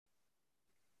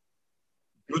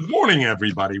Good morning,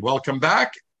 everybody. Welcome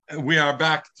back. We are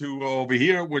back to over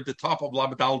here. We're at the top of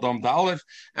Lamed Al Dam Dalef,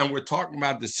 and we're talking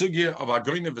about the sugya of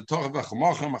Agoyne v'Torah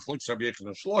v'Chomachim Machlokes Rabbi Yechon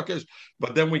and Shlokish.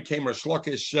 But then we came.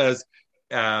 Shlokish says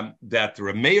that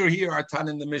Rameir here are tan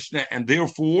in the Mishnah, and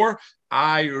therefore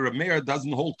Rameir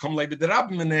doesn't hold Kom Leibid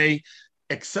Rabbanei,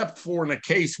 except for in a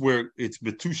case where it's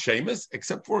betu shemus,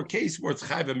 except for a case where it's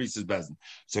chayv and Mrs. Bezin.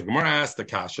 So Gemara asked the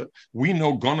kasha. We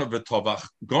know gona v'tovach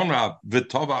u'mocha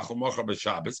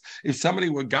b'Shabbos. If somebody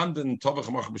were gone in tovach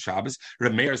u'mocha b'Shabbos,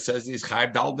 Rameir says he's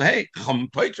chayv dal v'hei.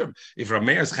 If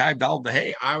Rameir is chayv dal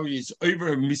v'hei, he's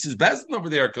over Mrs. Bezin over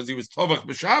there because he was tovach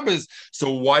b'Shabbos. So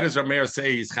why does Rameir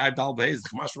say he's chayv dal v'hei? Is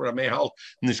chamash Rameir halt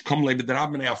nishkom leibid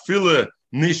rabbanei afile.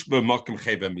 Nishba Mokim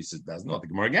Cheva Mrs. Bez. Not the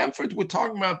Gemara again. We're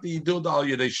talking about the Dildal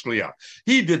Yedei Shliach.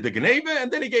 He did the Gneva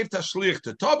and then he gave Tashlich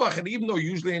to Tovach. And even though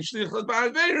usually in Shlich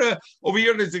Ladvar Vera, over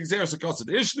here there's Exeris Akosset.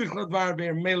 Is Shlich Ladvar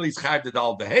Vera, Mele is Chayv the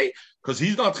Dal Behei, because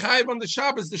he's not Chayv on the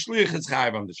Shabbos, the Shlich is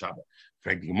Chayv on the Shabbos.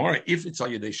 Frank the Gemara, if it's Al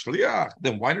Yedei Shliach,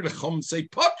 then why did the Chum say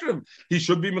Patrim? He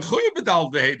should be Mechuyev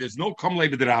B'Dal Behei. There's no Kom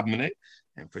Leibid Rabbanei.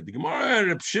 And for the Gemara,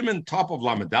 Reb Shimon, top of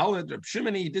Lamedalet, Reb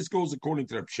Shimon, this goes according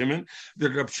to Reb Shimon. The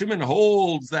Reb Shimon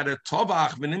holds that a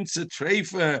tovach v'nimtze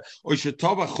treifa or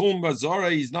shetovach chum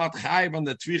bazara is not chayv on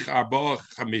the tvich arba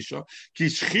chamisha. Ki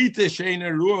shchita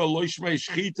sheina ruah loishmei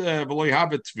shchita v'loy have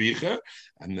tvicha.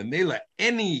 And the mela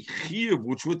any chiyuv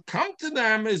which would come to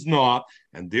them is not,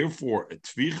 and therefore a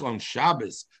tvich on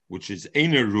Shabbos, which is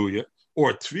eina ruah,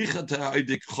 or tvicha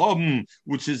ta'adik chom,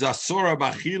 which is asora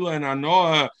b'achila and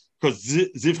anoah. Because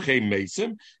Zivchei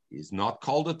Mesim is not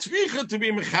called a Tvicha to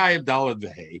be Mechayev Dalad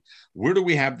Vehei. Where do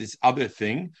we have this other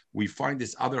thing? We find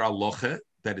this other alocha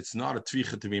that it's not a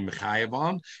Tvicha to be Mechayev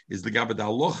on, is the Gabad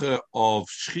alocha of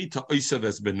Shchita Oisav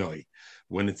Es Benoi.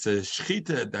 When it's a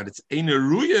Shchita that it's Eine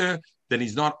Ruya, then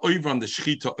he's not over on the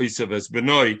Shchita Oisav Es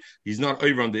Benoi. He's not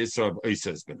over on the Isra of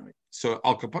Oisav Es Benoi. So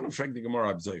Al Kapanim Frank the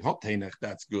Gemara Abzoi Hot Teinach,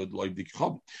 that's good.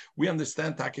 We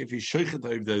understand that if he's Shechet of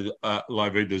the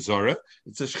Lavei Zara,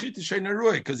 it's a Shchita Sheina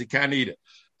Ruya because he can't eat it.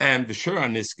 And the Shur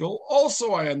Niskel,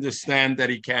 also I understand that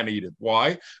he can't eat it.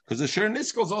 Why? Because the Shur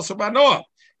Niskel is also Banoah.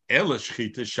 Ela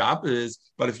Shchita Shabbos,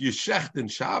 but if you shecht in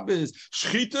Shabbos,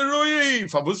 Shchita Ruyi,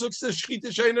 Favusuk says Shchita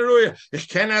Sheina Ruya. Ich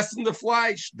can ask in the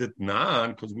flesh. That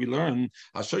nan, because we learn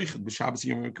Hashoichet b'Shabbos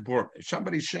Yom Kippur. If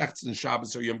somebody shechts in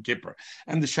Shabbos or Yom Kippur,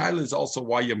 and the shaila is also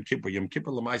why Yom Kippur. Yom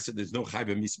Kippur Lamaisa there's no Chayv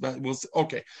Misbah. We'll say,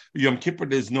 okay, Yom Kippur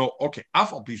there's no okay.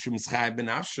 Afal Pishum Mischay Ben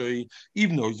Afshay,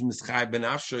 even though he's Mischay Ben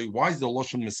Afshay, why is the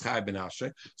Lashon Mischay Ben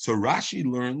Afshay? So Rashi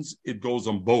learns it goes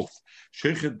on both.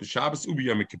 Shechet b'Shabbos ubi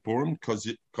Yom Kippurim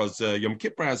because Yom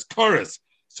Kippur has chorus.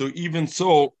 So even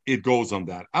so, it goes on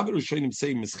that. Other Rishonim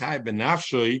say Mischai ben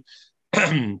Nafshay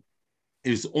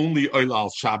is only Oil al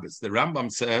Shabbos. The Rambam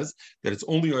says that it's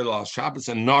only Oil al Shabbos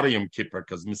and not Yom Kippur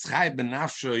because Mischai ben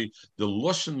Nafshay, the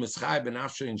Lashon Mischai ben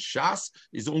Nafshay in Shas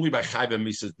is only by Chayv and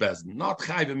Mrs. Bezin, not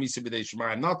Chayv and Mrs. B'dei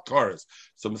Shemar, not chorus.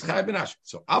 So Mischai ben Nafshay.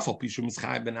 So Afal Pishu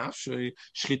Mischai ben Nafshay,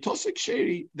 Shchitosik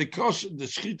Sheri, the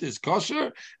Shchit is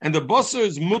kosher, and the Basar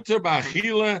is Mutter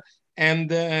Ba'achila. And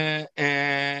the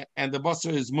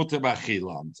basar is muter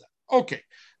b'achila. Okay,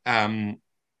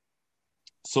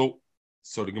 so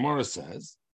the Gemara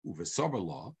says uvesober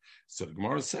law. So the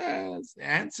Gemara says the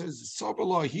answer is sober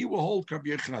law. He will hold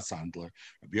Rabbi Yochanan Sandler.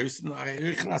 Rabbi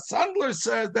Yochanan Sandler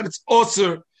says that it's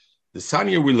osur. The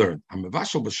Sanya we learn. I'm a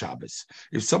vashal b'Shabbos.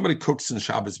 If somebody cooks in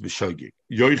Shabbos b'shogig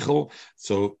yoichel,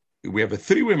 so we have a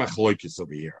three-way machloikis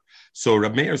over here. So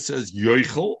Rabbi Meir says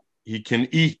yoichel, he can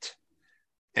eat.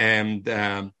 And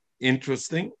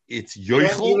interesting, it's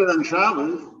yoichel. Eat it on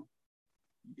Shabbos.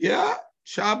 Yeah,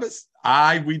 Shabbos.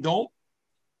 We don't.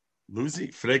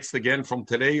 Lucy, flex again from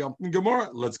today up in Gemara.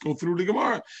 Let's go through the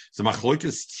Gemara. So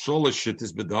machlokes sholosh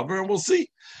shittis bedavar, and we'll see.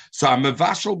 So I'm a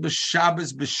vashal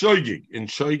b'Shabbos b'shoigig in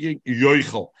shoigig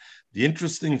yoichel. The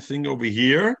interesting thing over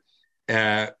here,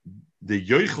 the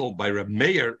yoichel by Reb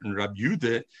Meir and Reb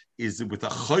Yudah is with a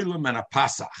cholim and a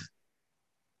pasach.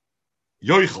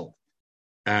 Yoichel.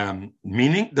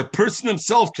 Meaning the person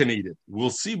himself can eat it. We'll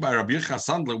see by Rabbi Yochanan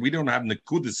Sandler, we don't have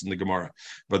Nekudis in the Gemara,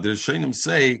 but the Rishonim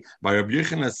say by Rabbi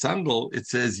Yochanan Sandler, it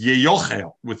says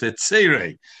Yeyochel with a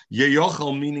tzerei.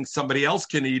 Yeyochel meaning somebody else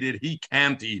can eat it, he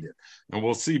can't eat it. And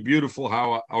we'll see beautiful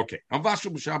how, okay.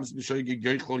 Mavashal b'Shabbos b'shoigig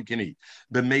yoichel he can eat.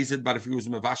 B'mezid, but if he was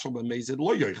mavashal b'mezid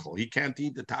lo yoichel, he can't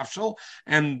eat the tafshel,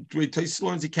 and Tais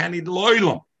learns he can't eat lo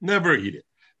olam, never eat it.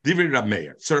 Divri Rab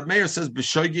Meir. So Rab Meir says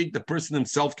b'shoigig, the person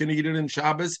himself can eat it in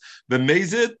Shabbos.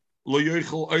 B'mezid lo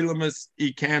yoichel olamas,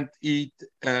 he can't eat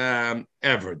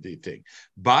ever. They think,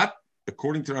 but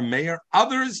according to Rab Meir,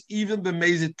 others even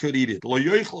b'mezid could eat it. Lo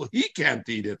yoichel, he can't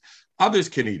eat it. Others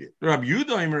can eat it. Rabbi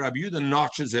Yehuda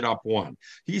notches it up one.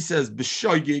 He says,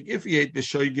 b'shoigig, if he ate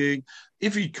b'shoigig,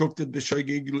 if he cooked it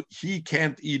b'shoigig, he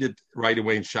can't eat it right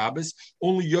away in Shabbos.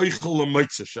 Only yoichel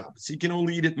l'motzah Shabbos. He can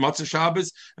only eat it matzah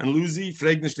Shabbos, and Luzi,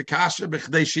 fregnish the kasha,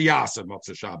 b'chdei shiyasa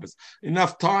matzah Shabbos.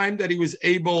 Enough time that he was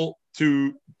able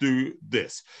to do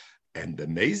this. And the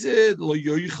mezid lo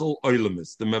yoichel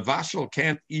oilemis. The mevashal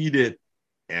can't eat it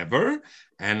ever,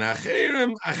 and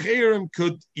acherim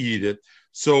could eat it.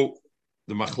 So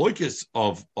the machlokes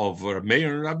of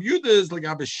Meir and Rabbi Yehuda is like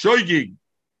Rabbi Shoigig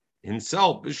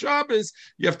himself. B'Shabbos,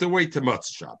 you have to wait to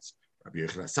Matzah Shabbos. Rabbi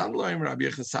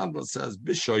Yechon Sandler says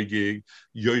B'Shoigig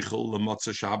yoichel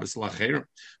leMatzah Shabbos lacherim.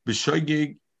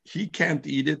 B'Shoigig, he can't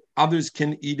eat it. Others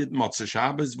can eat it Matzah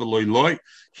Shabbos. V'loy loy,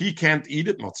 he can't eat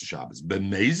it Matzah Shabbos.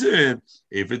 B'Mezid,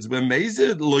 if it's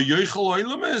B'Mezid, lo yoichel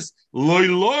oilemis, loy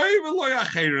loy v'loy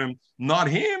acherim. Not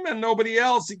him and nobody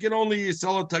else. He can only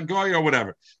sell it to goy or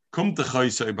whatever. Come to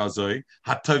Chaysay Bazoi.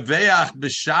 Hataveach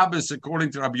b'Shabbos,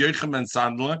 according to Rabbi Yochanan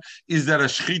Sandler, is that a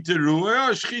shchita ruah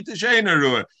or a shchita sheina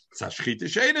ruah? It's a shchita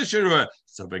sheina ruah.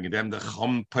 So bring them the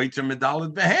chum pater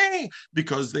medalit behe,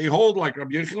 because they hold like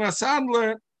Rabbi Yochanan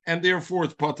Sandler, and therefore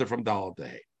it's pater from dalit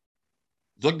behe.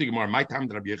 Zog the Gemara, my time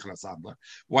to Rabbi Yochanan Sandler.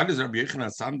 Why does Rabbi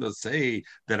Yochanan Sandler say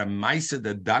that a ma'aseh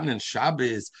that done in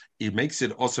Shabbos, it makes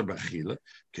it also b'chila?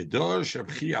 Kedosh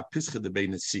Rabbi Chia Pischa de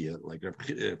Beinasiyah, like Rabbi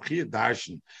Chia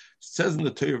Darshan says in the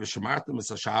Torah of Shemartem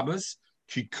es Shabbos,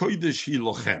 ki kodesh hi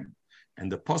lochem,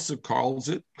 and the pasuk calls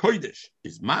it kodesh.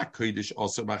 Is ma kodesh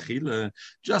also b'chila,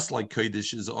 just like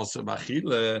kodesh is also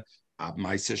b'chila. Ab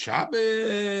ma'aseh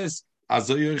Shabbos,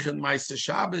 azoyich and ma'aseh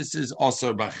Shabbos is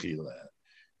also b'chila.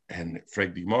 And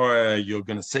Frag Gemara, you're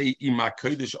going to say Ima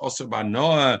Kodesh also by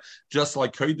Noah, just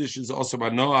like Kodesh is also by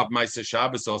Noah, Ma'aseh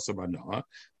Shabbos also by Noah.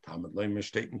 Talmud Leim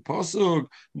Mishteiten Pasuk,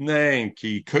 Nein,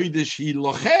 Ki Kodesh Hi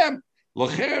Lochem.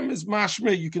 Lochem is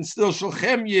mashme. You can still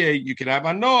Sholchem Ye. You can have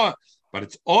a Noah, but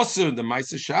it's also the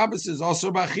Ma'aseh Shabbos is also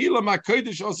b'chila. Ma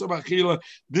Kodesh also b'chila.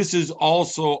 This is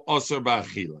also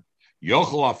b'chila.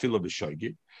 Yochel Afila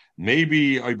b'Shoigig.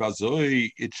 Maybe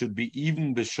it should be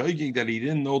even b'shoigig that he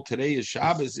didn't know today is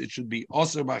Shabbos. It should be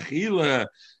also b'chila,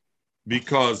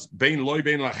 because bein loy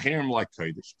bein lachem like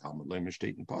kodesh. Talmud leim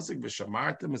mishteiten pasuk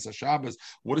v'shamartem es Shabbos.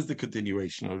 What is the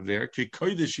continuation over there? Ki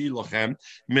kodesh hi lachem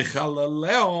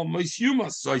mechalalel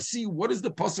moisyumas. So I see, what is the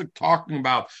pasuk talking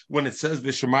about when it says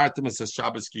v'shamartem es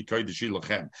Shabbos ki kodesh hi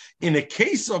lachem? In a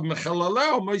case of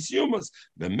mechalalel moisyumas,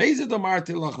 the mezid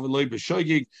amarti lach v'loy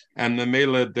b'shoigig, and the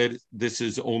mela that this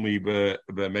is only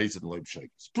b'mezid loy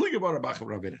b'shoigig. Splig about Rabbi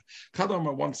Ravina.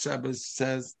 Chadam one Shabbos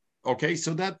says. Okay,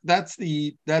 so that's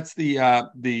the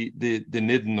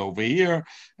nidden over here,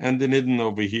 and the nidden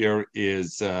over here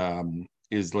is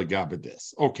legabed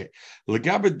this. Okay,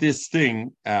 legabed this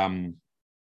thing.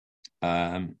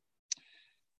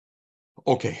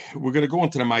 Okay, we're going to go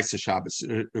into the Ma'aseh Shabbos.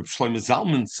 Shlomo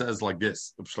Zalman says like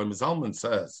this. Shlomo Zalman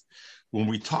says, when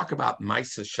we talk about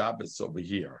Ma'aseh Shabbos over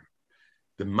here,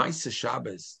 the Ma'aseh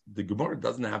Shabbos, the Gemara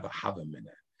doesn't have a havam in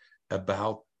it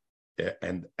about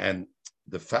and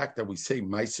the fact that we say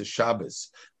Ma'aseh Shabbos,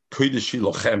 Kodesh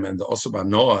Lochem, and also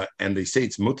Banoah, and they say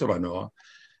it's Mutar Banoah,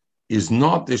 is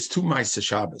not. There's two Ma'aseh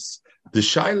Shabbos. The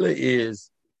shaila is,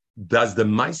 does the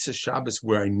Ma'aseh Shabbos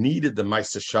where I needed the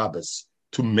Ma'aseh Shabbos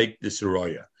to make this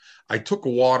roya? I took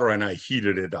water and I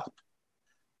heated it up.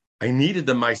 I needed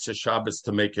the Ma'aseh Shabbos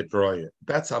to make it roya.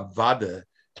 That's a vada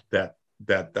that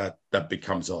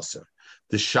becomes also.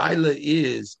 The shaila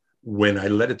is, when I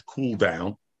let it cool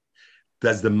down,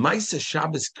 does the Ma'aseh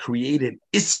Shabbos create an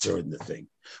isser in the thing?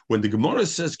 When the Gemara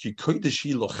says Ki kodesh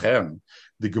hi lochem,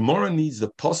 the Gemara needs the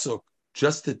pasuk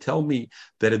just to tell me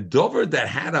that a dover that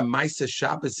had a Ma'aseh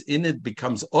Shabbos in it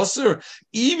becomes usser,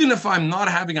 even if I'm not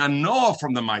having a noah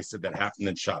from the Ma'aseh that happened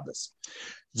in Shabbos.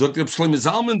 Zok Shlomo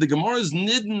Zalman, the Gemara's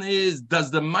nidden is, does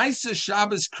the Ma'aseh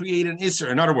Shabbos create an isser?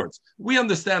 In other words, we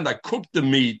understand I cooked the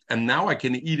meat and now I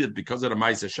can eat it because of the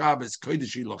Ma'aseh Shabbos,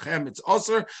 kodesh hi lochem, it's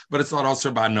usser, but it's not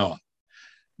usser by noah.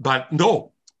 But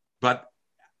no, but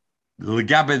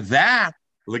legabe that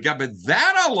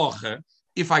halacha,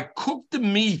 if I cooked the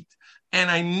meat and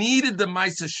I needed the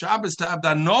Ma'aseh Shabbos to have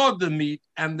the anoah of the meat,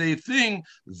 and the thing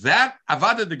that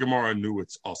Avada the Gemara knew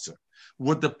it's also.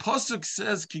 What the pasuk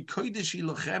says, Ki kodesh hi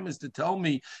lochem, is to tell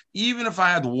me, even if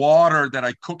I had water that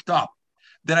I cooked up,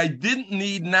 that I didn't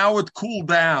need, now it cooled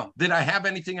down. Did I have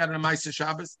anything out of the Ma'aseh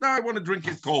Shabbos? No, I want to drink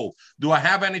it cold. Do I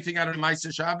have anything out of the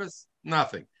Ma'aseh Shabbos?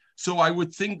 Nothing. So I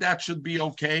would think that should be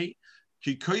okay.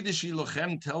 Ki kodesh hi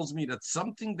lochem tells me that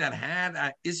something that had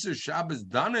a Isser Shabbos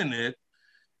done in it,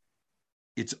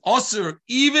 it's also,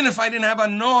 even if I didn't have a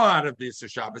no out of the Isser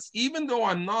Shabbos, even though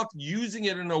I'm not using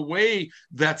it in a way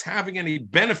that's having any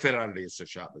benefit out of the Isser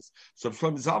Shabbos. So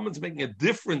Shlomo Zalman's making a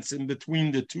difference in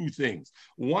between the two things.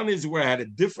 One is where I had a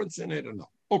difference in it or not.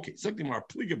 Okay, so the Gemara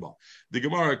Pligabar. The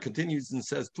Gemara continues and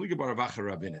says Pligabar Avacha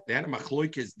Rabbin. The Anna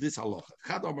Machloik is this halacha.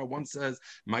 Chad Omer one says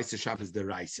Ma'aser Shabbos is the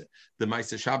Raisa. The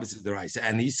Ma'aser Shabbos is the Raisa,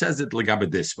 and he says it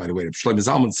legabe this. By the way, Shlomo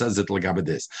Zalman says it legabe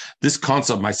this. This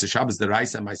concept Ma'aser Shabbos the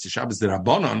Raisa and Ma'aser Shabbos the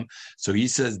Rabbanon. So he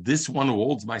says this one who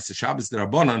holds Ma'aser Shabbos the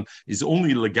Rabbanon is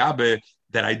only legabe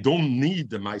that I don't need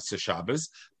the Ma'aser Shabbos,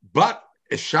 but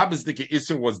a Shabbos the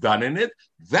Isser was done in it.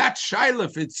 That shaila,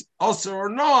 if it's also or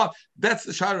not, that's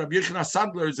the shaila. Rabbi Yochanan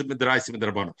Sandler is a midraisa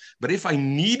midrabanan. But if I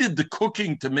needed the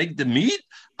cooking to make the meat,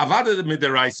 avada the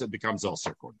midraisa becomes also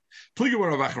according.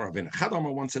 Pligur Rav Acha Ravina. Chad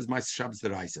one says my Shabbos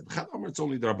the Raisa. Chad it's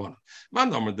only the Rabbanan.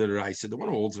 Man Omer the Raisa. The one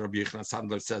who holds Rabbi Yochanan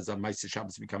Sandler says that my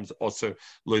Shabbos becomes also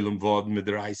loylam vod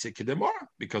midraisa kedemora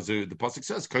because the pasuk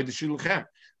says kodesh ilchem.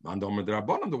 Man Omer the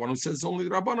Rabbanan. The one who says only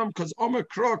the Rabbanan because Omer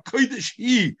kra kodesh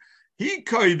he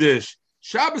kodesh.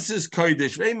 Shabbos is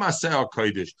kodesh. Vei maseo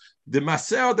kodesh. The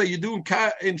maseo that you do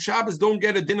in Shabbos don't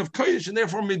get a din of kodesh, and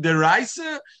therefore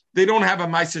midiraisa they don't have a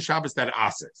ma'aser Shabbos that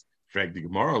asks. According to the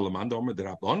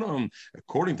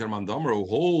Mandomer who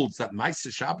holds that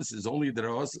Ma'aser Shabbos is only the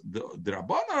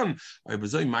Rabbanon, I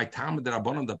was saying my time the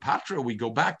Rabbanon the Patra. We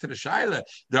go back to the Shaila.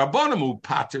 The Rabbanon who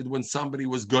pattered when somebody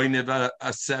was going to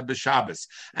a Seba Shabbos,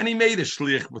 and he made a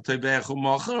shlich with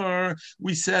Tevechu.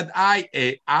 We said, why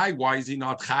is he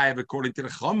not chayav according to the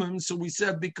Chomim? So we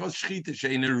said because shchita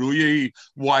shein eruya.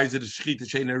 Why is it a shchita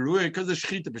shein eruya? Because the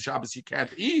shchita b'Shabbos you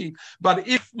can't eat. But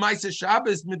if Ma'aser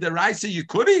Shabbos midiraisa you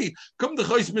could eat. Come the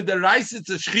choice mit der Reis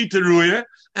it's a schite ruhe,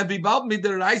 and bibald mit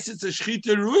der Reis it's a schite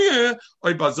ruhe.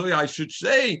 Oi bazoy I should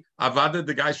say, avada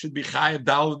the guy should be chayav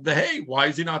dal behay. Why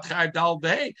is he not chayav dal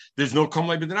behay? There's no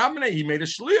komlei b'drabane. He made a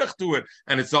shliach to it,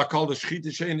 and it's not called a schite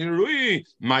shein ruhe.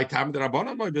 My time the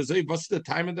rabbanon. Oi bazoy what's the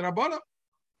time of the rabbanon?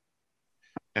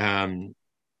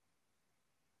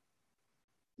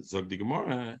 Zog the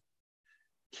Gemara.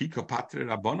 Kiko patre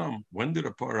rabbanim. When did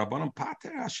the rabbanim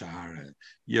pater ashar?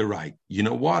 You're right. You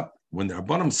know what? When the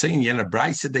rabbanim saying yena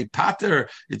brayse they pater,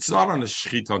 it's not on the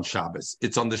shchit on Shabbos.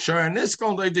 It's on the shor and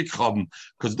iskol leidik chobim,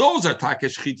 because those are take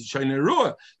shchit shein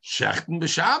ruah. Shechten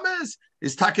b'Shabbos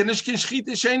is take nishkin shchit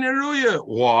shein ruah.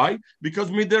 Why?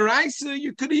 Because midiraisa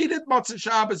you could eat it matzah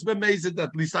Shabbos b'mezid.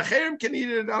 At least acherim can eat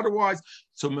it otherwise.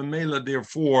 So memela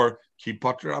therefore. They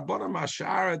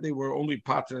were only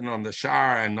pattern on the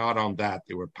shar and not on that.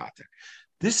 They were pattern.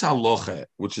 This halacha,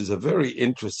 which is a very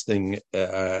interesting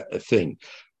thing,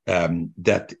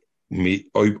 that you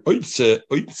have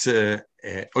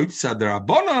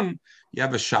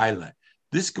a shaila.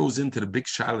 This goes into the big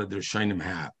shaila the Rishonim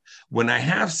have. When I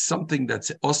have something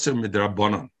that's osir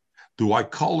midrabanan, do I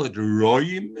call it roy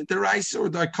midiraisa or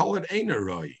do I call it ein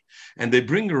roy? And they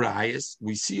bring rayas.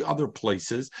 We see other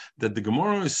places that the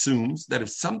Gemara assumes that if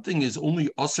something is only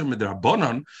osir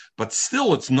midrabanan, but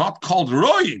still it's not called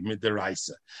roy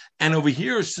midiraisa. And over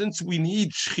here, since we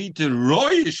need shchita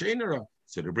roy shein.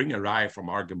 So to bring a raya from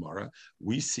our Gemara,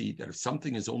 we see that if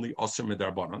something is only osir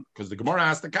midrabanan, because the Gemara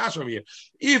asked the kasha over here,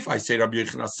 if I say Rabbi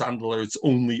Yochanan Sandler, it's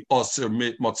only osir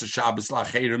motzei Shabbos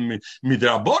lacherim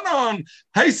midrabanan.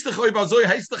 Heistach oy bazoy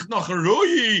heistach noch a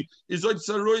roy is oy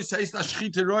tzaroy heist a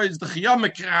shchita roy is the chiyam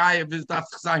kraya is that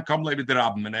sein kom le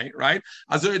midrabanan, right?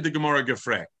 Azoy the Gemara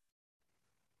gefragt.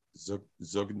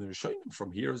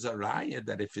 From here is a raya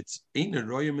that if it's in a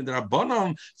royim in the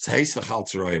rabbanon, it's heisvach al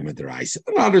royim in the raisa.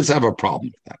 And others have a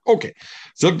problem with that. Okay,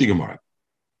 zog the Gemara.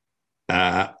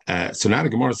 So now the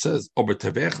Gemara says, "Ober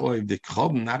tavech loiv the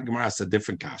chom." Now the Gemara has a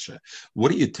different kasha.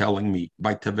 What are you telling me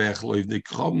by tavech loiv the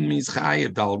chom means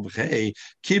chayev dal b'chei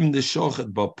kim the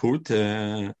shochet baput?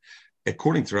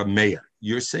 According to Rav Meir,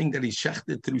 you're saying that he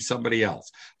shechted through somebody else.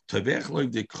 When he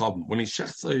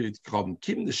shechted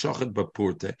kim the shochet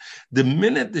bapurte, the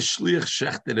minute the shliach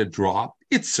shechted a drop,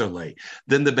 itzerle,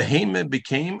 then the behemoth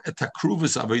became a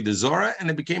takruvus avodah zarah,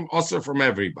 and it became also from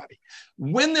everybody.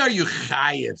 When are you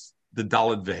chayev the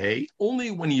dalet vehei? Only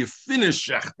when you finish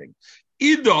shechting.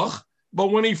 Idoch. But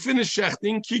when he finished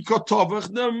shechting, ki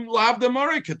kotovach the lav the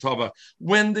mari kotovach.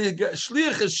 When the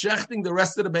shliach is shechting the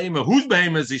rest of the behemoth, whose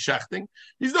behemoth is he shechting?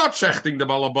 He's not shechting the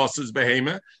balabos's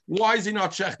behemoth. Why is he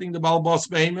not shechting the balabos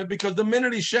behemoth? Because the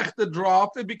minute he shechted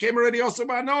drop, it became already also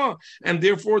bano, and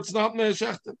therefore it's not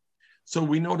shechted. So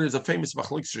we know there's a famous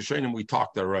machlokes rishonim. We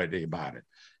talked already about it.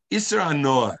 Isra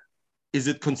anoah, is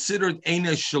it considered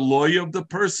eine shaloy of the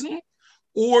person?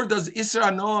 Or does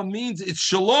Isra Noah means it's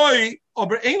Shaloi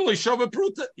aber Ainli Shava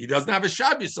Pruta? He doesn't have a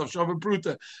Shabbos of Shava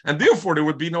Pruta, and therefore there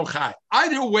would be no Chai.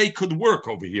 Either way could work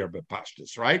over here, but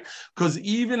Pashtus, right? Because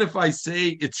even if I say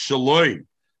it's Shaloi,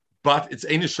 but it's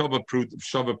Ein Shava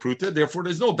Pruta, therefore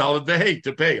there's no Dalet Vehe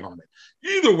to pay on it.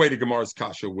 Either way, the Gemara's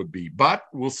Kasha would be. But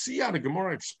we'll see how the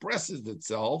Gemara expresses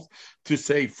itself to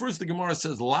say, first the Gemara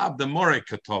says, Lav the More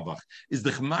Katovach, is the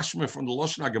Chmashme from the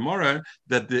Loshna Gemara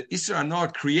that the Isra Noah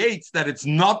creates that it's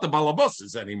not the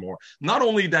Balabosses anymore. Not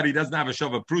only that he doesn't have a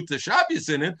Shava Pruta Shabbos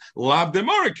in it, Lav the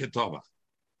More Katovach.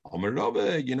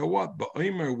 You know what? But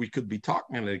we could be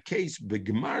talking in a case that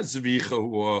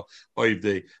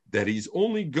he's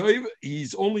only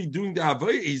doing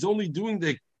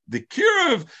the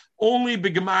kiruv only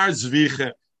b'gemar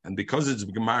zvicha, and because it's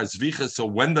b'gemar zvicha, so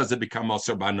when does it become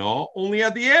aser bano? Only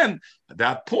at the end. At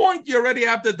that point, you already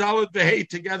have the dalet v'hei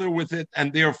together with it,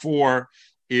 and therefore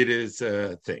it is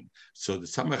a thing. So the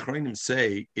Samachronim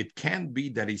say it can't be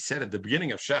that he said at the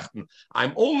beginning of Shechten,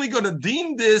 I'm only going to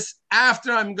deem this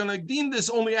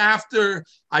only after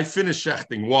I finish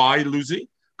Shechting. Why, Lucy?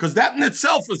 Because that in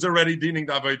itself is already deeming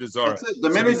the Avodah Zarah. The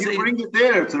minute you bring it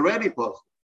there, it's already possible.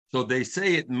 So they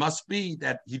say it must be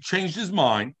that he changed his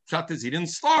mind. Pshat is he didn't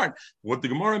start. What the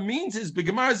Gemara means is at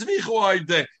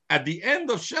the end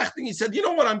of Shechting, he said, you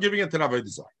know what, I'm giving it to the Avodah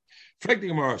Zarah. Frag the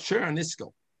Gemara, Sher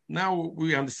Niskel. Now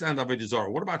we understand Avodah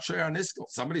Zarah. What about Shayar Niskel?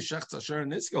 Somebody shechts a Shayar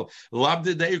Niskel.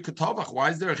 Labde Deu Ketavach. Why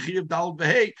is there a Chiyav Dal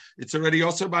Behei? It's already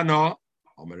Yoser Bana.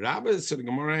 So the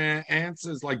Gemara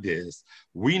answers like this.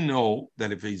 We know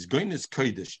that if he's going his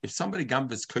Kodesh, if somebody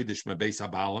gambes Kodesh mebeis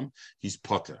habalam, he's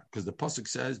potter. Because the Pasuk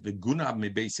says, V'gunab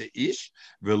mebeis ish,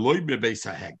 v'loi mebeis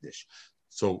ha'hekdesh.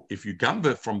 So if you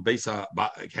gambe from Beisa,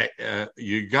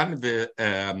 you gambe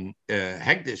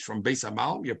hegdish from Beisa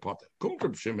Baal, you're potter. Come to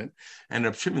Reb Shimon, and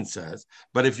Reb Shimon says,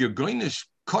 but if you're going to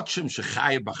kotchim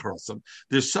shechaye bachrosam,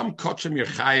 there's some kotchim you're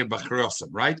chaye bachrosam,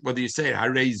 right? Whether you say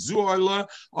harei zuola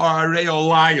or harei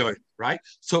olayoy, right?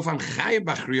 So if I'm chaye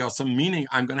bachrosam, meaning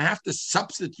I'm going to have to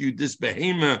substitute this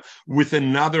behema with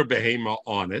another behema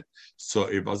on it. So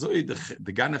the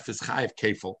ganef is chayev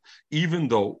kefil, even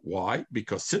though why?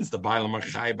 Because since the bailam are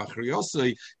chayev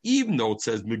bachrosam, even though it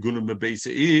says megunim mebeis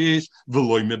ish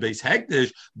v'loy mebeis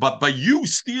hegdish, but by you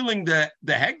stealing the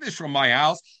hegdish from my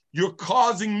house, you're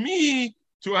causing me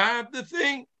to have the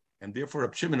thing. And therefore,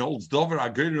 Reb Shimon holds Dover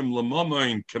Agirim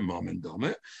Lamamin Kemamin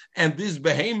Dame, and this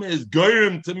behema is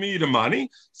Girim to me the money.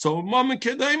 So Mamin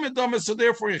Kedayim Dame, so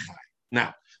therefore Yechai.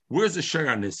 Now, where's the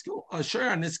Shayar Niskel? A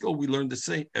Shayar Niskel, we learned the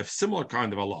same, a similar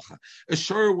kind of halacha. A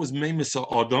Shayar was Memisa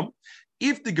Adam.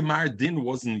 If the Gemar Din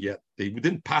wasn't yet, they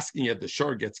didn't paskin yet, the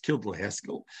Shar gets killed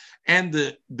Leheskel, and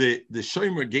the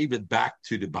Shomer gave it back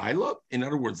to the Baila. In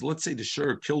other words, let's say the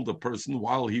Shar killed a person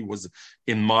while he was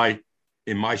in my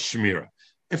Shemira.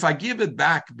 If I give it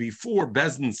back before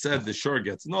Bezdin said the Shar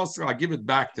gets Nosr, I give it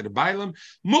back to the Bailam.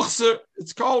 Muchser,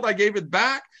 it's called, I gave it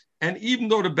back. And even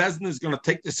though the Bezdin is going to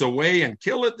take this away and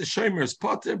kill it, the Shomer is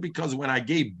potter because when I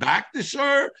gave back the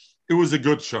Shar, it was a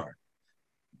good Shar.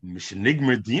 But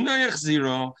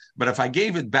if I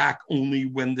gave it back only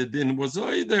when the din was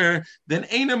either, then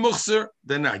ain't a muchser.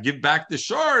 Then I give back the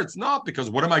shar. It's not, because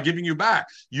what am I giving you back?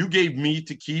 You gave me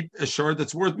to keep a shar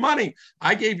that's worth money.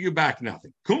 I gave you back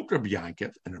nothing. Kumt Rabbi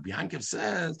Yankiv, and Rabbi Yankiv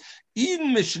says,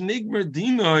 even mishnigmer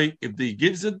dinoi, if he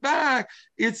gives it back,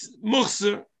 it's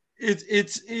muchser. It's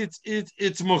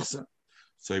muchser.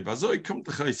 So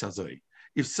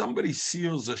if somebody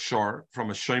seals a shar from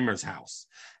a shomer's house,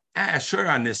 Asher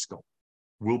Aniskel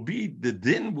the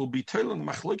din will be told in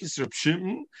Machlokes Reb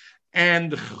Shimon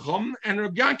and Chum and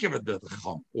Reb Yankiv at the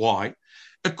Chum. Why?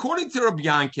 According to Reb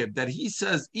Yankiv, that he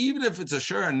says even if it's a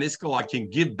shur and niskel, I can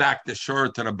give back the shur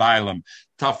to the bailam.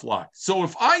 Tough luck. So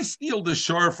if I steal the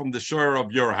shur from the shur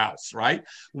of your house, right?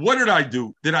 What did I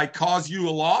do? Did I cause you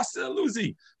a loss,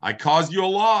 Lucy? I caused you a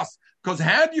loss because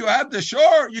had you had the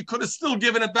shur, you could have still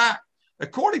given it back.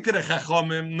 According to the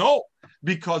Chachamim, no.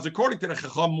 Because according to the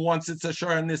Chacham, once it's a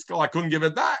shar and niskel, I couldn't give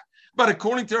it back. But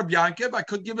according to Rabbi Yankiv, I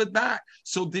could give it back.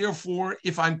 So therefore,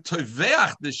 if I'm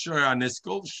toveach the shar and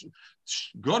niskel,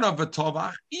 gonna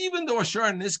v'tovach, even though a shar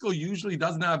and niskel usually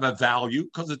doesn't have a value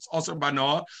because it's also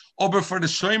banoah, but for the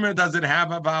shomer, does it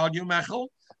have a value, Mechel?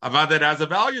 Avad, it has a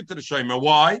value to the shomer.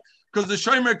 Why? Because the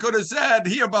shomer could have said,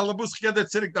 here, balabus get the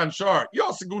tzirik dan shar.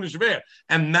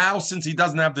 And now, since he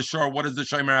doesn't have the shar, what does the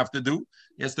shomer have to do?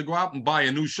 He has to go out and buy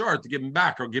a new shar to give him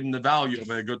back or give him the value of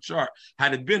a good shar.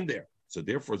 Had it been there. So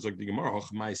therefore, Zog the Gemara,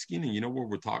 you know what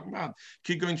we're talking about?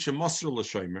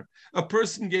 A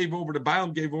person gave over, the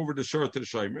Balaam gave over the shur to the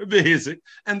shomer,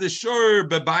 and the shur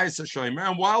bebayis a shomer,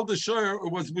 and while the shur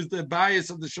was the bias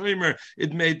of the shomer,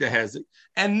 it made the hezek,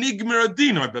 and nigmer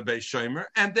adino bebayis shomer,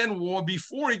 and then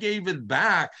before he gave it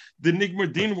back, the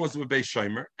nigmer din was bebayis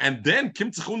shomer, and then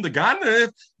kim tzachun the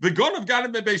ganav got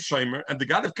it bebayis shomer, and the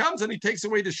ganav comes and he takes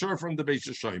away the shur from the beis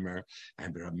shomer,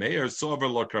 and Rameir saw over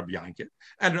like Rabbi Yankiv,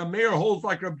 and Rameir holds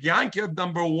like Rabbi Yankiv,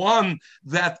 number one,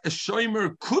 that a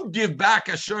shomer could give back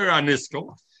a shur on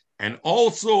Niskel, and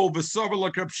also Besavar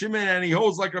like Rab Shimon, and he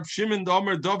holds like Rab Shimon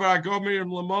Domer Dover Agomir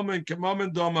Lamam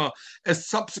Kamam Doma. A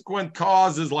subsequent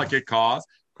cause is like a cause.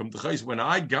 When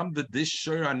I gummed this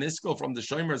shur on Niskel from the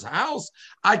shomer's house,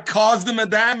 I caused him a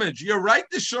damage. You're right,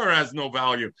 the shur has no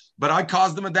value, but I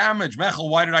caused him a damage. Mechel,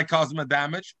 why did I cause him a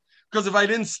damage? Because if I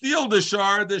didn't steal the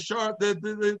shur,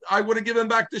 I would have given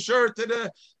back the shur to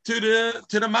the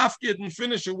mafkid and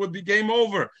finish it. Would be game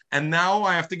over. And now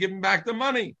I have to give him back the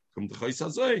money.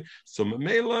 So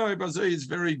Mamela is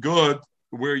very good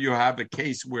where you have a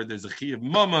case where there's a chi of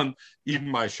mammon, even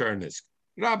my sharnisk.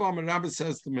 Rabbi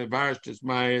says to Mevarish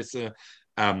Tismayas,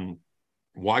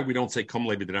 why we don't say Kom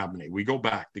Levi D'Rabbanei. We go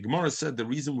back. The Gemara said the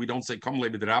reason we don't say Kom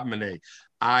Levi D'Rabbanei,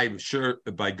 I'm sure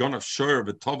by gun of Shur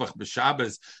v'Tovach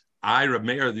b'Shabbos, Reb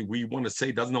Meir, we want to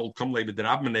say doesn't hold Kom Levi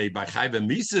D'Rabbanei by Chayv and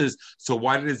Mises. So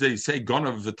why did they say Gon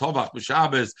of V'Tovach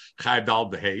b'Shabbos Chayv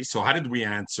Dal B'Hei? So how did we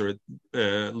answer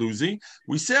it, Lucy?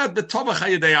 We said V'Tovach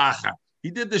Hayedei Acha. He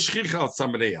did the shchicha of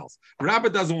somebody else. Rabbi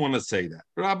doesn't want to say that.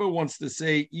 Rabbi wants to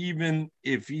say even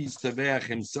if he's taveach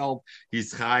himself,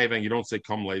 he's chayiv, and you don't say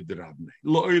Kom Levi D'Rabbanei.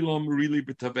 Lo olam really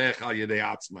b'taveach al yedei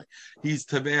atzmai. He's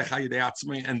taveach al yedei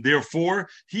atzmai, and therefore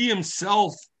he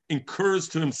himself incurs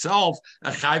to himself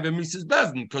a chayv and Mrs.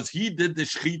 Bezdin because he did the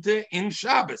shchita in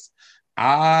Shabbos.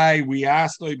 We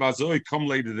asked Bazoi Kom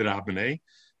Levi D'Rabbanei,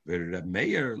 Reb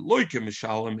Meir loike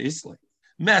mishalem isle,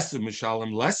 master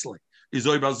mishalem leslie.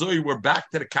 We're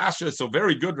back to the kasha, so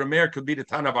very good. Rameir could be the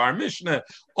tan of our Mishnah.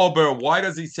 Ober, why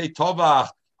does he say Tovach?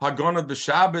 Hagonah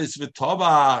b'Shabbos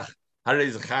v'Tovach.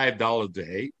 Harei zechayv dalad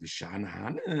v'hei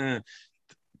v'shanan.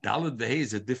 Dalad v'hei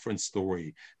is a different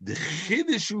story. The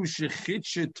chidushu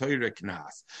shechitche Torah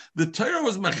knas. The Torah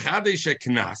was mechadesh a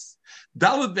knas.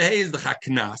 Dalad v'hei is the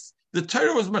haknas. The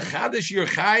Torah was mechadesh your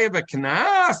chayev a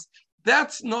knas.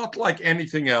 That's not like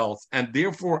anything else, and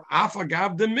therefore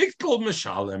afagav the mikol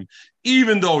mishalem.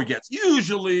 Even though he gets,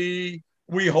 usually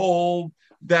we hold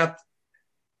that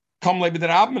Kom Levi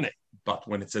D'Rabbanei, but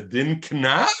when it's a din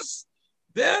knas,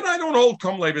 then I don't hold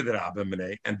Kom Levi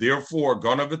D'Rabbanei, and therefore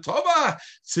gonna v'tova.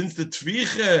 Since the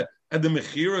tviche and the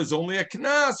mechira is only a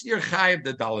knas, you're chayiv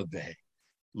the dalad v'hei.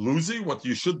 Lucy, what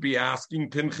you should be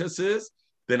asking Pinchas is,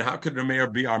 then how could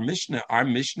Rameir be our Mishnah? Our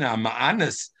Mishnah,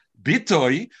 Ma'anis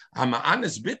Bitoy,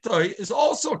 Hama'anis Bitoy is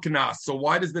also Knas. So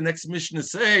why does the next Mishnah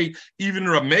say, even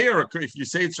Rameir, if you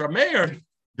say it's Rameir,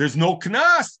 there's no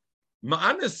Knas?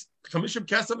 Ma'anis, Chamishim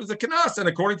Kesef is a Knas. And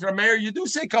according to Rameir, you do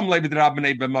say, Kom Levi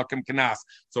D'Rabbanei b'makam Knas.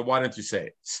 So why don't you say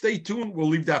it? Stay tuned. We'll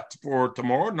leave that for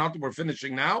tomorrow. Not that we're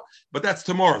finishing now, but that's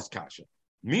tomorrow's Kasha.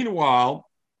 Meanwhile,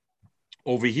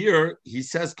 over here, he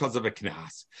says because of a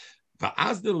Knas.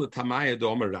 Because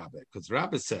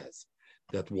Rabbi says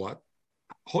that what?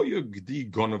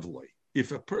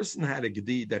 If a person had a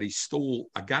gedi that he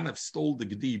stole, a ganav stole the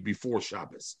gedi before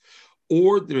Shabbos,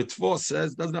 or the Ritva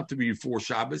says doesn't have to be before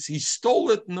Shabbos, he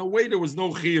stole it in a way there was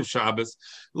no chi of Shabbos.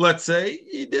 Let's say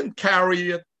he didn't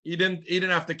carry it, he didn't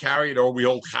have to carry it, or we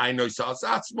hold chai noisas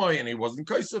atzmai, and he wasn't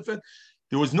kaisef it.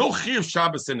 There was no chi of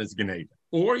Shabbos in his geneva,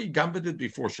 or he gambit it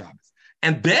before Shabbos.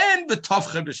 And then the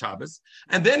Tovcha the Shabbos,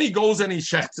 and then he goes and he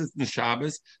shechts it in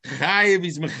Shabbos. Chayev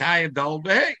is mechayev dal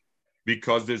behei,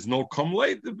 because there's no Kom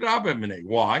Levi D'Rabbanei.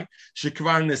 Why?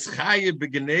 Shekvar neschayev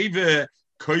begeneva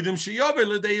koydem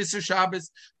sheyavel l'dei Shabbos,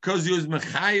 because he was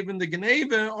mechayev in the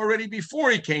geneva already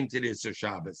before he came to the Yisur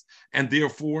Shabbos, and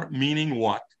therefore meaning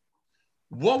what?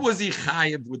 What was he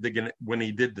chayev with the when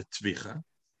he did the tvicha?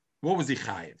 What was he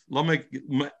chayiv?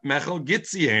 Mechel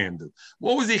Gitzi handed.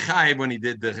 What was he chayiv when he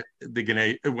did the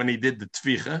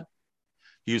tvicha?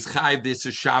 He was chayiv this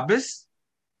Shabbos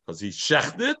because he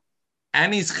shechted,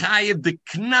 and he's chayiv the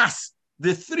knas,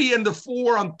 the 3 and the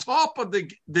 4 on top of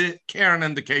the Karen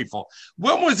and the Kefil.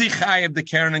 When was he chayiv the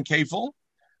Karen and Kefil?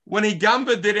 When he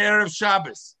gamba did erev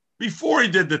Shabbos, before he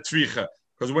did the tvicha.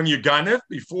 Because when you ganef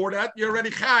before that, you're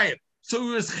already chayiv. So he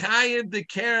was chayiv the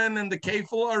Karen and the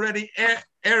Kefil already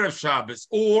erev Shabbos,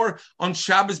 or on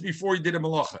Shabbos before he did a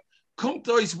malacha.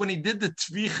 Kumtois, when he did the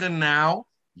tvicha now,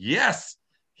 yes,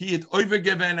 he had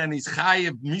overgiven and he's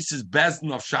chayiv Mrs.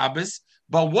 Bezdin of Shabbos.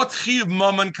 But what chiv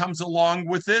mammon comes along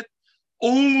with it?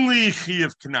 only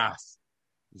Chiyuv Knas.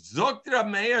 Zokt Rab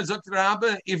Meir, Zokt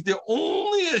Rabbe, if the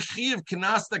only a Chiyuv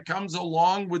Knas that comes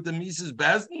along with the Mises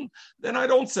Bezdin, then I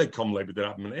don't say Kom Leib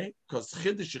Rabbanei, because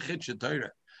Chiddush Chiddush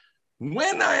Torah.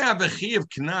 When I have a Chiyuv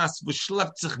Knas,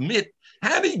 v'shlept sich mit,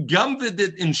 had he gummed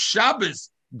it in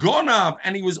Shabbos, Gonav,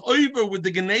 and he was over with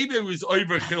the Geneva, he was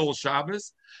over Chil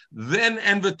Shabbos, then,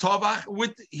 and the Tovach,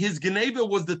 with his Geneva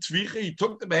was the Tvicha, he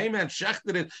took the Behemah and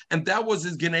shechted it, and that was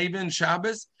his Geneva in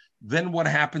Shabbos, then what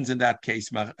happens in that case,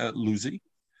 Luzi?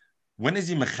 When is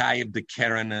he Mechayev the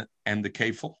Keren and the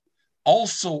Kefil?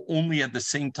 Also only at the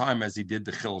same time as he did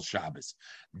the Chil Shabbos.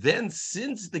 Then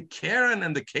since the Keren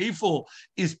and the Kefil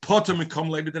is Potter Mekom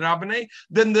Leibid Rabbanei,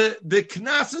 then the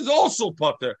Knas is also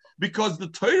Potter, because the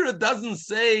Torah doesn't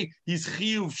say he's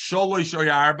Chiyuv Sholosh or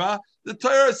Arba. The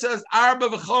Torah says Arba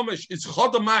v'chomesh. It's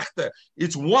Chodamachte.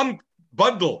 It's one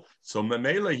bundle. So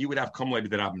Memela, he would have come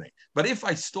Leibid Rabbanei. But if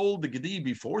I stole the Gedi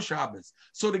before Shabbos,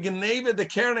 so the Geneva, the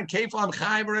Keren and Kefil, I'm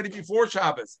Chayiv already before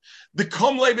Shabbos. The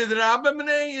Kom Leibid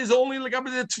Rabbanei is only like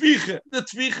the Tvicha. The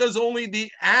Tvicha is only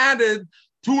the added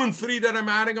 2 and 3 that I'm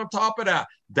adding on top of that.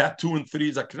 That 2 and 3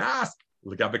 is a Knas.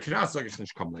 Legabe Knas, sag ich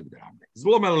nicht Kom Leibid Rabbanei.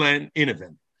 Zlomelen in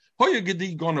event. Hoye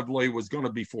Gedi Gonav Loy was going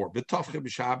to be for. B'Tovche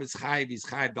b'Shabbos Chayiv is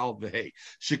Chayiv Dal v'Hei.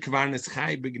 Shekvarnes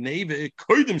Chayiv b'Gneve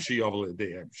koydem sheyovel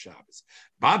De'er b'Shabbos.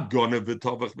 Bad Gonav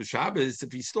b'Tovach b'Shabbos.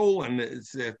 If he stole and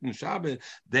it's in Shabbos,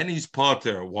 then he's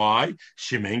Potter. Why?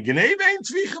 Shemen Gneve ain't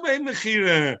Tzvicha be'en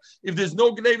Mechira. If there's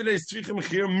no Gneve, then it's Tzvicha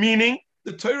Mechira. Meaning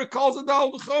the Torah calls it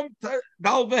Dal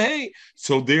v'Hei.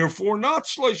 So therefore, not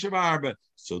Shloishav Arba.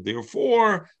 So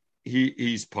therefore,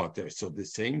 he's Potter. So the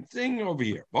same thing over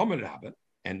here. V'Omer Rabbe.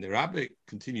 And the Rabbi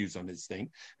continues on his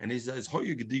thing, and he says,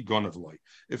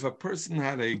 if a person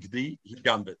had a gdi, he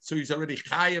gummed it. So he's already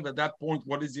chayev at that point.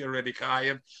 What is he already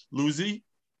chayev? Luzi?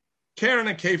 Keren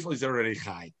and Kefil is already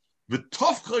chayev.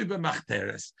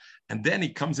 And then he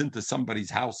comes into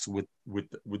somebody's house with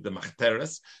the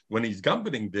machteres. When he's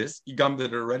gumbeting this, he gummed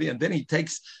it already, and then he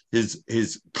takes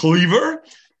his cleaver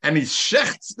and he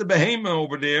shechts the behemoth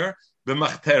over there, the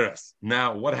machteres.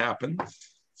 Now, what happened?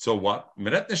 So what?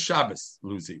 Meret Shabbos,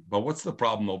 Luzi. But what's the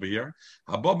problem over here?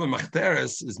 Habab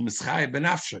Machteres is Mischai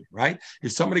Benafshay, right?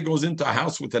 If somebody goes into a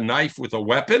house with a knife, with a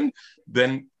weapon,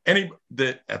 then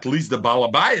at least the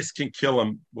Balabayas can kill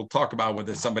him. We'll talk about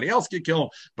whether somebody else can kill him,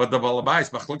 but the Balabayas,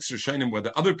 Machlok Shoshanim,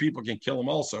 whether other people can kill him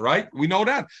also, right? We know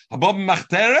that. Habab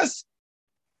Machteres,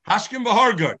 Hashkim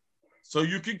V'Hargad. So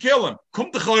you can kill him.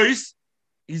 Kum T'chois,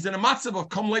 he's in a matzav of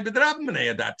Kom Leibid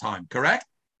Rabbanei at that time, correct?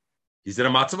 He's in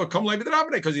a matzav of Kom Leibid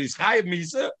Rabbanei because he's chayiv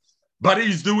misa, but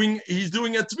he's doing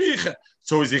a tzvicha.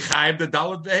 So is he chayiv the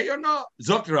dalet vehei or not?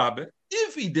 Zok Rabbe,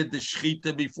 if he did the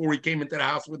shchita before he came into the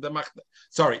house with the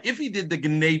if he did the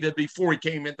geneva before he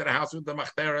came into the house with the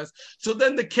machteres, so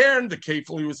then the keren, the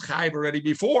kefil, he was chayiv already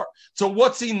before. So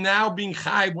what's he now being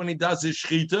chayiv when he does his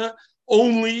shchita?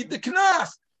 Only the knas.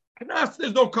 Knas,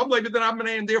 there's no Kom Leibid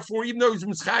Rabbanei, and therefore, even though he's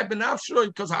mischayiv benafshoy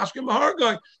because hashkem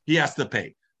b'hargay, he has to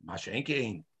pay.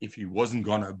 Mashenkein, if he wasn't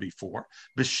gonna before,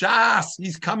 b'shas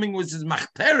he's coming with his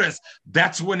machteres.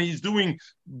 That's when he's doing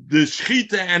the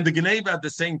shchita and the geneva at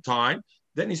the same time.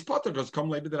 Then he's potter because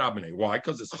Kom Leibid Rabbanei. Why?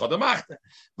 Because it's chodamachte.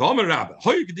 V'omer Rabbe,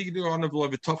 hoy gedig on of loy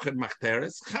v'tovchet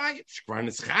machteres chayiv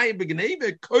shkvarnes chayiv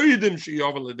b'geneva koydem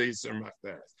sheyovel l'deiser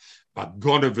machteres. But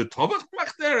gonna v'tovach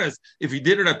machteres. If he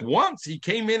did it at once, he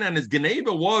came in and his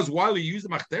geneva was while he used the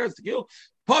machteres to kill.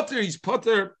 Potter, he's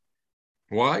potter.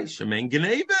 Why? Shemen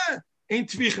Geneva ain't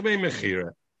Tvicha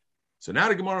Mechira. So now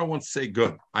the Gemara wants to say,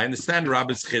 good. I understand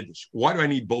Rabbi's Chiddush. Why do I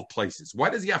need both places? Why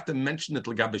does he have to mention it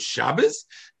Legabe Shabbos?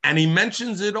 And he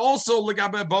mentions it also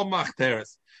Legabe Bo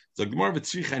Machteres. So Gemara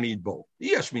v'tzricha need both.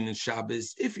 Yashmin in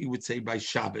Shabbos, if he would say by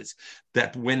Shabbos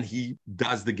that when he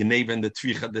does the Geneva and the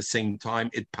Tzricha at the same time,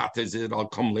 it patters it, I'll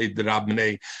come late the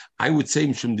Rabbanei. I would say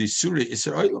Mishum the Surah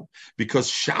Isser Olam, because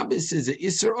Shabbos is a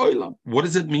Isser Olam. What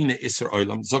does it mean, a Isser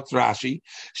Olam? Zok Rashi,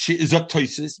 Zok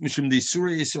Toises, Mishum the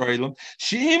Surah Isser Olam,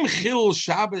 Sheim Chil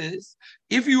Shabbos.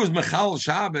 If he was Mechal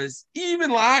Shabbos,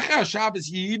 even La'achar Shabbos,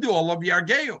 Yidu all of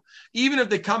Yargeo. Even if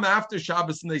they come after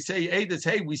Shabbos and they say,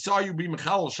 hey, we saw you be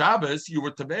Mechal Shabbos, you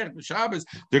were Taberch Shabbos,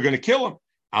 they're going to kill him.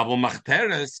 Avo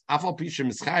Machteres, Afal Pisha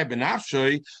Mischai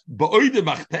Benafshoy, Ba'oide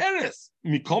Machteres,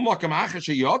 Mikol Makam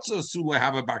Achashe Yotza Sula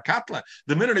have a Barkatla.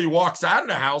 The minute he walks out of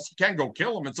the house, you can't go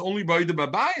kill him. It's only Ba'oide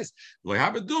Babayas. They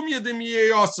have a Dumya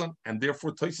Dimye and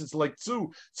therefore Tosis like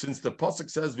too, since the Pasuk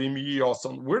says Vimye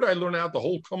Yosan. Where did I learn out the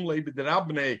whole Kom Leibid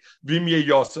Rabbanei Vimye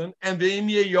Yosan? And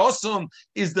Vimye Yosan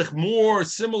is the more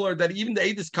similar that even the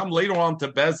Edis come later on to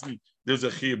Bezdin. there's a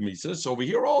chiyuv misa. So over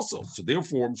here also. So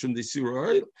therefore, from the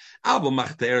surah, Abel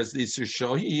Machteres the Isser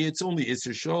Shahi, it's only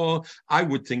Isser Shah. I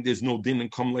would think there's no din in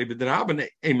Kom Lebe Derabane,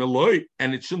 Emeloi,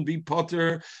 and it shouldn't be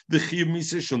Potter, the chiyuv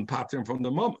misa shouldn't pattern from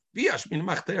the moment. Viashmin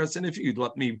Machteres, and if you'd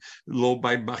let me low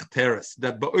by Machteres,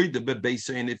 that Ba'oide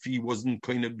Bebeisa, and if he wasn't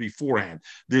kind of beforehand,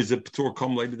 there's a Ptor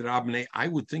Kom Lebe Derabane, I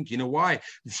would think, you know why?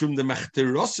 From the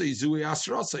Machterosi, Zui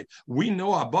Asrose, we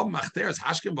know above Machteres,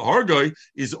 Hashkim Bahargoi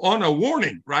is on a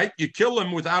warning, right? You kill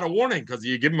him without a warning, because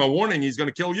you give him a warning, he's going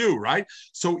to kill you, right?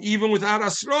 So even without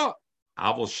Asra,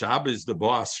 Aval Shabbos the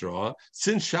Bo Asra,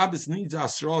 since Shabbos needs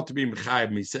Asra to be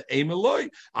Mechayev Misa, Emeloi,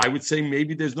 I would say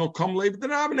maybe there's no Kom Lev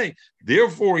D'Rabbanei.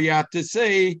 Therefore, you have to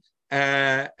say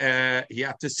both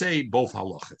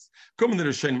halachas. Come in the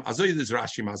Rishonim, Azoy is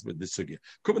Rashi Masbet the Sugya.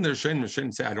 Come in the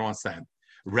Rishonim say, I don't understand.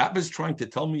 Rabbi's trying to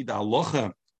tell me the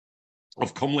halacha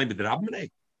of Kom Lev D'Rabbanei.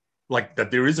 Like that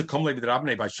there is a Kom Lev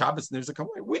D'Rabbanei by Shabbos and there's a Kom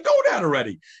Lev. We know that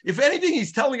already. If anything,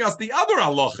 he's telling us the other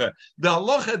halacha. The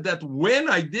halacha that when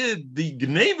I did the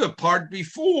Gneva part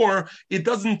before, it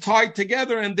doesn't tie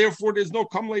together and therefore there's no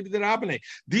Kom Lev D'Rabbanei.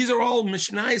 These are all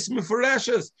Mishnayos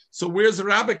Mefareshas. So where's the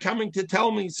rabbi coming to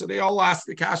tell me? So they all ask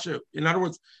the kasha. In other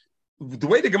words, the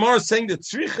way the Gemara is saying the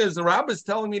tzricha is the rabbi is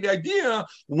telling me the idea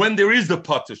when there is the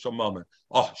Patish moment.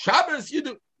 Oh, Shabbos, you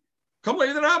do. Come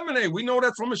later, we know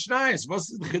that from Mishnayos.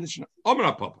 What's the Chiddush?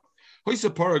 Papa.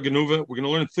 Hoysa para genuva. We're going to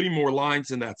learn 3 more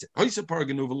lines, and that's it. Hoysa para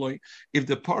genuva loy. If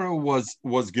the para was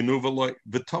genuva loy,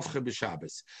 v'tovcha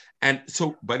b'Shabbos. And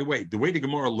so, by the way the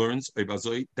Gemara learns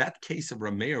that case of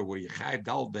Rameir where Yechayev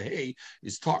Dal Behei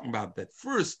is talking about that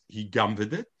first he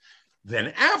gamvid it.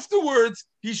 Then afterwards,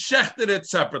 he shechted it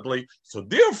separately. So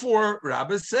therefore,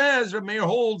 Rabbi says, Rameir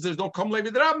holds there's no Kom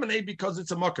Levi D'Rabbanei because it's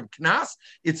a Makam Knas.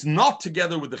 It's not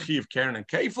together with the Chi of Karen and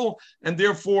Kefil, and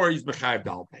therefore he's Mechayev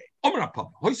Dal Pei. Omra Papa,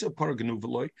 Hoysa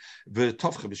Paragenuveloi, the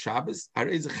Tovcha B'Shabbos,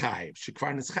 Arez a Chayev,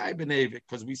 Shekvarn is Chayev B'Neve,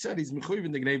 because we said he's Mechuyev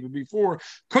in the Gneve before,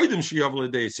 Kodim Shiyav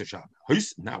L'Dei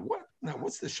Shabbos. Now what? Now,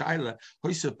 what's the shaila?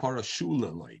 Hoysa para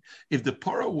shula loy. If the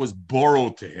para was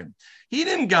borrowed to him, he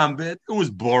didn't gambit; it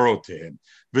was borrowed to him.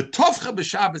 V'tovcha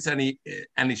b'Shabbos, and he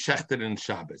shechted in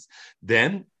Shabbos.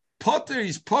 Then potter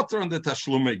is potter on the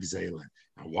tashluma gzeila.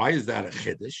 Now, why is that a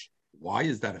chiddush?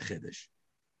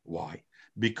 Why?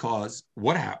 Because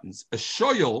what happens? A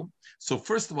shoyel. So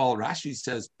first of all, Rashi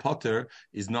says potter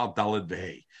is not daled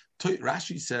v'hei.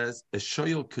 Rashi says a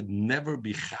shoyel could never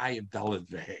be chayiv daled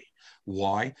v'hei.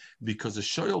 Why? Because a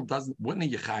shoyel doesn't. When a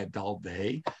yechayev dal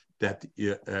v'hei that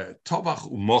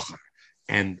tovach umocher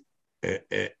and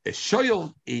a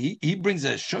shoyel he brings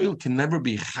a shoyel can never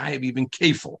be chayev even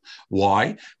kefil.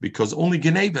 Why? Because only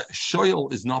geneva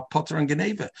shoyel is not potter on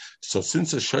geneva. So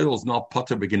since a shoyel is not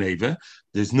potter by geneva,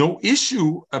 there's no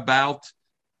issue about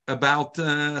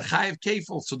chayiv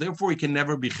kefil, so therefore he can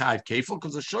never be chayiv kefil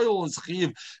because the shoyel is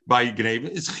chayiv by gneva,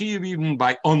 is chayiv even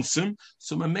by onsim.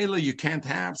 So mamela you can't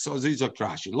have. So Zizok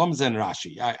Rashi, Lomzen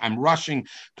Rashi. I'm rushing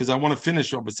because I want to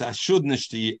finish up. But I should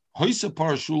nishti hoysa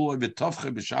parashul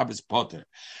v'tovche b'Shabbos poter.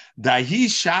 That he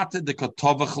shattered the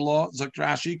kotovach law, Zok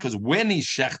Rashi, because when he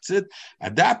shechts it,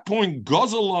 at that point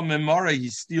gozelo memora,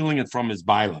 he's stealing it from his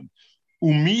bailam.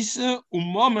 Umisa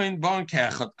umama in ban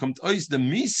kechat comes ois the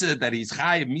misa that he's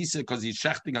chayiv misa because he's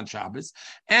shechting on Shabbos,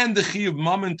 and the chiyuv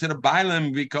mammon to the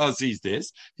bailam because he's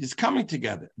coming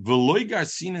together. V'loy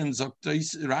garsina and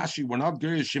zoktois Rashi, we're not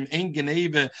gerishim ein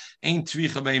geneva ein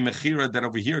tvicha mechira that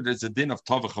over here there's a din of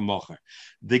tovach hamocher.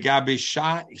 The gabe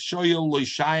shoyel loy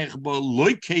shayich bo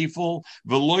loy kefil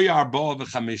v'loy arba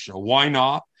v'chamisha. Why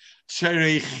not? Because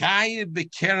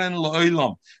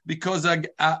a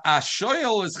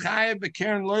shoyel is chayev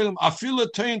b'keren loylam.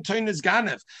 Afila toin is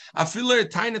ganev. Afila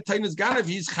toin is ganev.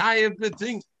 He's chayev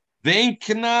b'thing. Vein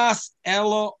knas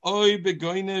elo oy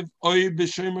begoinev oy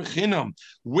b'shomer chinam.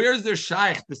 Where's there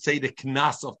shaykh to say the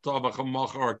knas of tovach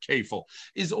hamocher or kefil?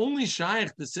 Is only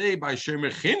shaykh to say by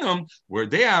shomer chinam where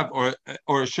they have or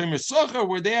shomer socher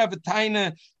where they have a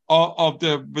taina of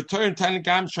the b'toyin taina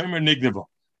gam shomer nigneva.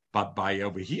 But by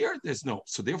over here, there's no.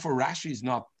 So therefore, Rashi is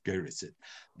not Gerisit.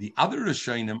 The other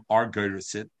Rishonim are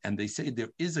Gerisit, and they say there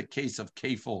is a case of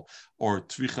Kefil or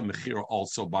Tvicha Mechira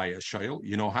also by a Shoyel.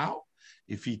 You know how?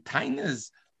 If he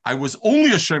tainas, I was only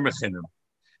a Shemechinim.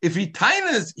 If he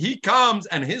tainas, he comes,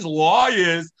 and his law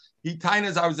is, he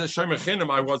tainas, I was a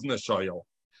Shemechinim, I wasn't a Shoyel.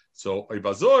 So,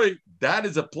 Ibazoi, that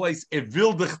is a place, a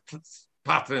Wildich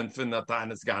pattern for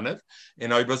Tainus Ganev.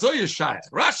 And Oibazoy is Shaykh.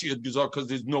 Rashi had gesagt because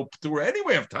there's no Ptur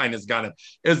anyway of Tainus Ganev.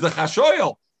 Is the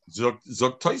Chashoyel.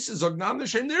 Zog Toyse, Zog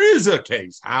Namdeshem, there is a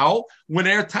case. How? When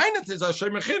Tainet is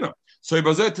Hashem Mechina. So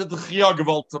Oibazoy to the Chia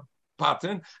Gewalt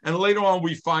pattern, and later on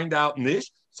we find out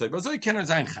Nish. So Oibazoy can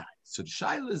sein Chai. So the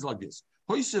shaila is like this.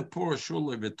 So the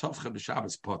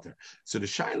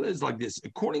shaila is like this.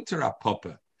 According to Rav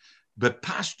Papa, but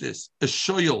Pashtus, a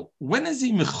shoyel, when is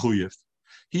he mechuyev?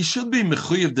 He should be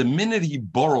mechuyev the minute he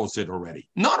borrows it already.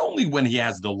 Not only when he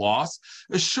has the loss.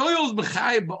 A shoyel is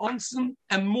mechayev ba'onsim,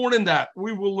 and more than that,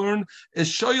 we will learn a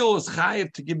shoyel is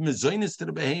chayev to give mezonis to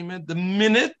the behemoth the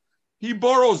minute he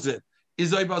borrows it.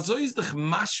 Is the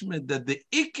mashmed that the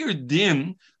ikir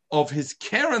din of his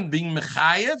keren being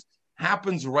mechayev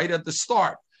happens right at the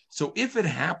start. So if it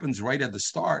happens right at the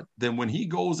start, then when he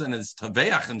goes and is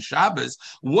Taveach and Shabbos,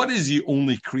 what is he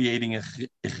only creating a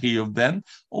chiyuv then?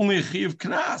 Only a chiyuv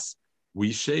knas.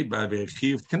 We say by a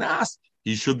chiyuv knas,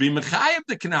 he should be mechayev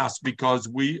the knas, because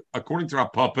we, according to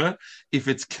our Papa, if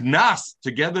it's knas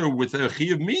together with a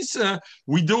chiyuv misa,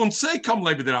 we don't say kam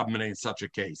levi derabmene in such a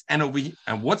case. And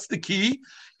what's the key?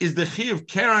 Is the chiyuv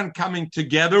keren coming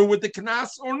together with the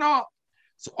knas or not?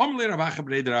 So first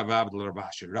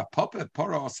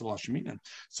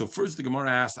the Gemara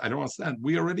asked, I don't understand.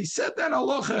 We already said that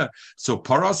halacha. So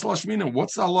para salashmina,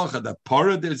 what's the halacha? That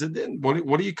para there's a din.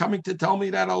 What are you coming to tell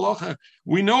me that halacha?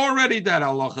 We know already that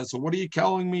halacha. So what are you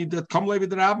telling me that kam levi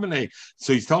derabmene?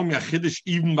 So he's telling me a chiddush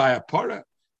even by a para.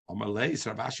 Amalei,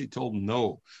 Rav Ashi told him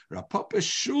no. Rav Papa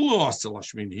Shula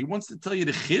Asalashmini. He wants to tell you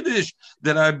the chiddush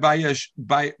that I by a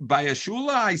shula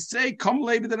I say come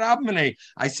levi derabmene.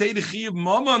 I say the chiyuv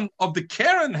mammon of the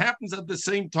keren happens at the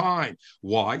same time.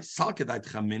 Why? Salkedait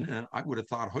chamina. I would have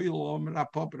thought hoyel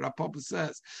Rav Papa. Rav Papa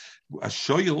says a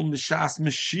shoyel mishas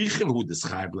meshichel hu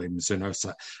deschayv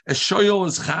leimesenosa. A shoyel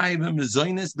is chayv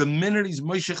mezoines the minute he's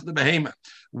moishich the behemoth.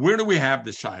 Where do we have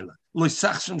the shaila? You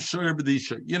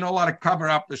know, a lot of cover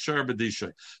up the shor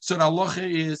b'disha. So the halacha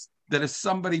is that if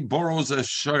somebody borrows a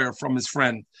shor from his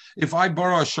friend, if I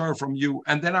borrow a shor from you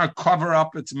and then I cover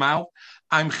up its mouth,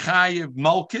 I'm chayiv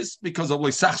malchus because of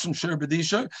loisachshim shor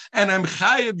b'disha, and I'm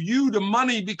chayiv you the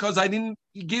money because I didn't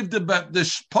give the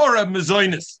shpora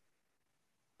mezoinus.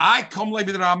 I come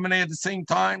levi derabmene at the same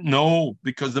time? No,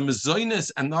 because the mezoinus,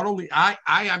 and not only I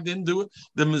didn't do it.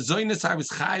 The mezoinus I was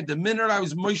chayiv. The minute I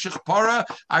was moishech para,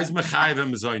 I was mechayiv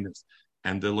and mezoinus.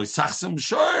 And the loisachsim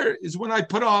shor is when I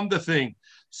put on the thing.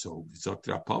 So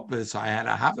Zoktra Papa, so I had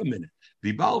to have a minute.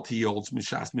 Vibalti holds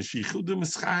mishas meshichu de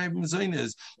mischayiv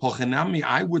mezoinus. Hochenami,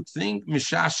 I would think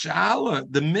mishas shala.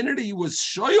 The minute he was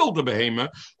shoyel the behema,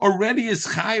 already is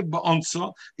chayiv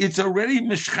ba'onsa. It's already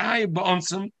mischayiv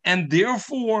ba'onsam, and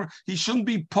therefore he shouldn't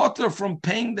be potter from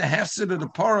paying the hefsed of the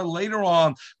para later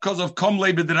on because of kom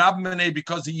levi derabmene,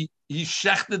 because he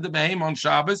shechted the behemoth on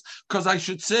Shabbos. Because I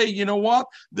should say, you know what?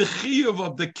 The chiyuv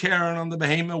of the keren on the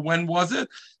behemoth, when was it?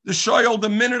 The shoyel, the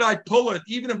minute I pull it,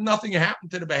 even if nothing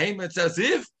happened to the behemoth, it's as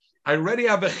if I already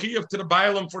have a chiyuv to the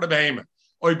bailam for the behemoth.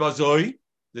 Oy bazoi,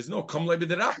 there's no kam levi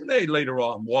derabmene later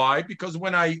on. Why? Because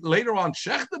when I later on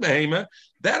shech the behemoth,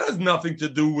 that has nothing to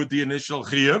do with the initial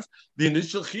chiyuv. The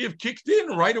initial chiyuv kicked in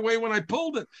right away when I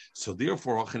pulled it. So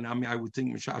therefore, I would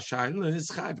think mishash shayla is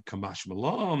chayv kamash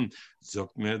malam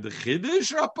zokmer the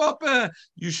chiddush rapapa.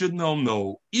 You should know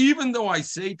no. Even though I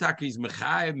say taki's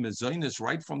mechayev mezoinus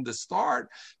right from the start,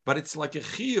 but it's like a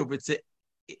chiyuv. It's a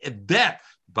debt.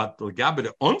 But the gabe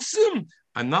the onsim,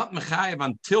 I'm not mechayev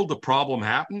until the problem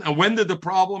happened. And when did the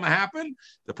problem happen?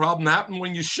 The problem happened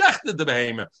when you shechted the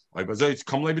behemoth. It's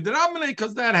come levi derabmene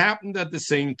because that happened at the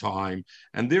same time,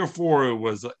 and therefore it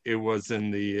was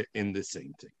in the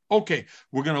same thing. Okay,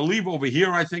 we're going to leave over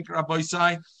here. I think Rabbi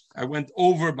Sai, I went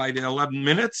over by the 11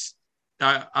 minutes.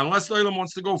 Unless Leilam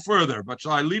wants to go further, but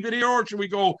shall I leave it here or should we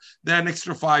go that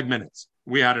extra 5 minutes?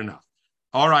 We had enough.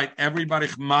 All right, everybody,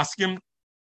 maskim.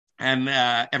 And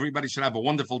everybody should have a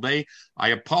wonderful day. I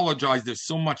apologize. There's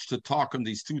so much to talk on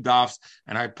these two dafs,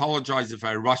 and I apologize if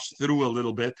I rushed through a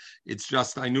little bit. It's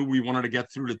just I knew we wanted to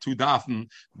get through the two dafim,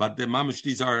 but the mamish,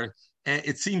 these are.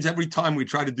 It seems every time we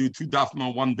try to do two dafim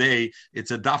on one day, it's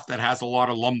a daf that has a lot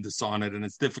of lumdus on it, and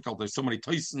it's difficult. There's so many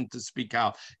toisin to speak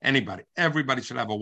out. Everybody should have a